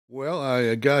Well,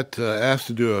 I got asked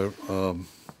to do an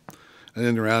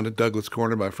end around at Douglas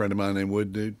Corner by a friend of mine named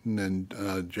Wood Newton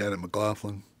and Janet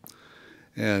McLaughlin,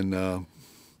 and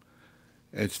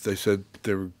they said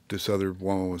this other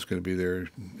woman was going to be there,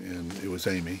 and it was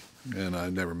Amy, and I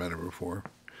never met her before.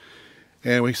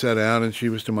 And we sat down, and she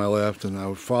was to my left, and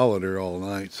I followed her all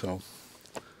night. So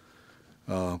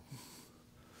uh,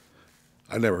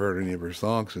 I never heard any of her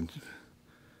songs, and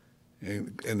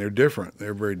they're different.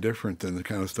 They're very different than the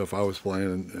kind of stuff I was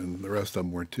playing, and the rest of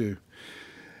them were too.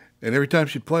 And every time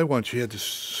she'd play one, she had this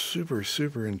super,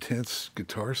 super intense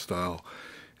guitar style.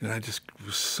 And I just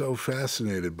was so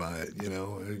fascinated by it,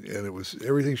 And it was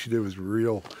everything she did was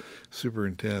real, super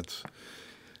intense.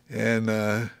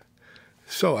 And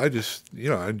so I just,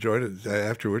 I enjoyed it.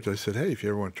 Afterwards, I said, hey, if you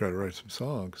ever want to try to write some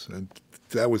songs. And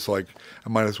that was like, I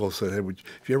might as well say, hey,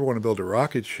 if you ever want to build a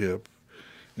rocket ship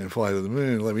and fly to the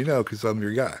moon, let me know because I'm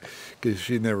your guy. Because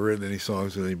she'd never written any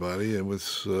songs with anybody. And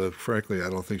was, frankly, I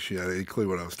don't think she had any clue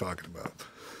what I was talking about.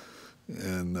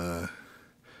 And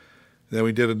then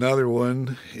we did another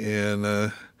one, and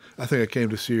I think I came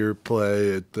to see her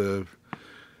play at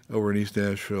over in East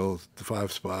Nashville, the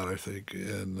Five Spot, I think.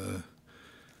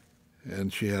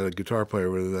 And she had a guitar player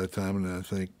with her that time, and I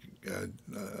think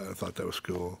I thought that was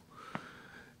cool.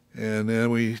 And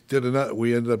then we ended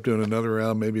up doing another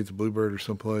round, maybe at the Bluebird or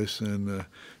someplace. And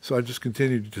so I just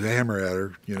continued to hammer at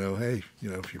her, hey,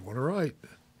 if you want to write,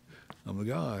 I'm the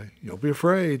guy. Don't be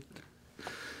afraid.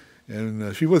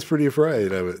 And she was pretty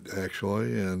afraid of it,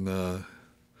 actually. And I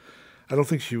don't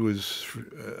think she was.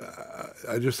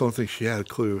 I just don't think she had a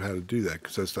clue how to do that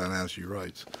because that's not how she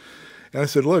writes. And I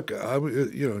said, look,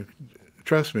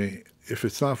 trust me. If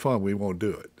it's not fun, we won't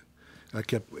do it. I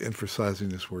kept emphasizing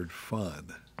this word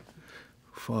 "fun."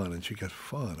 Fun, and she got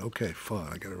fun. Okay, fun.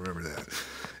 I got to remember that.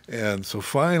 And so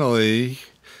finally,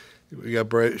 we got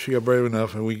brave. She got brave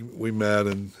enough, and we met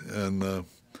and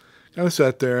kind of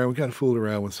sat there and we kind of fooled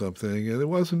around with something, and it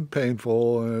wasn't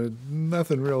painful.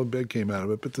 Nothing real big came out of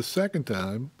it. But the second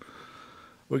time,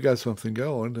 we got something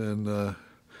going, and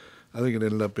I think it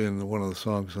ended up being one of the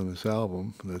songs on this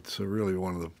album. That's really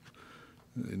one of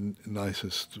the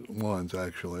nicest ones,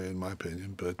 actually, in my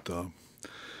opinion. But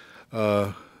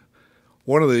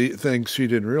one of the things she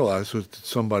didn't realize was that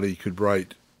somebody could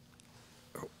write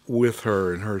with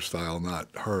her in her style, not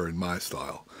her in my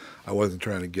style. I wasn't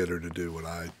trying to get her to do what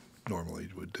I normally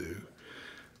would do.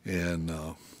 And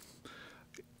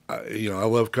I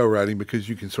love co-writing because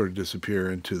you can sort of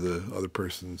disappear into the other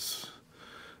person's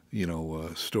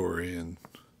story and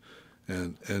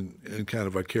kind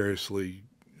of vicariously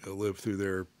live through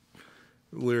their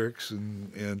lyrics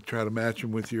and try to match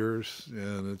them with yours.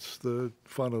 And it's the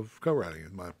fun of co-writing,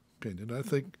 in my opinion. I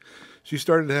think she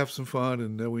started to have some fun,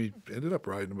 and then we ended up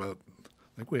writing about, I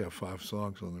think we have 5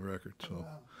 songs on the record.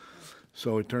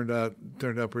 So it turned out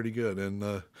pretty good. And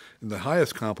the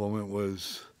highest compliment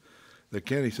was that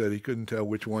Kenny said he couldn't tell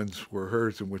which ones were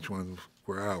hers and which ones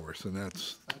were ours, and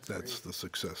that's the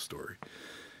success story.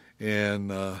 And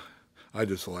I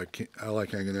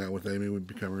like hanging out with Amy. We've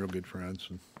become real good friends,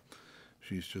 and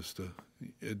she's just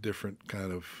a different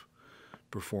kind of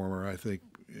performer. I think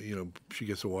she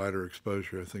gets a wider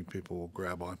exposure. I think people will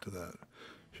grab onto that.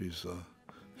 She's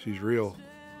real.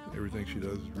 Everything she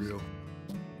does is real.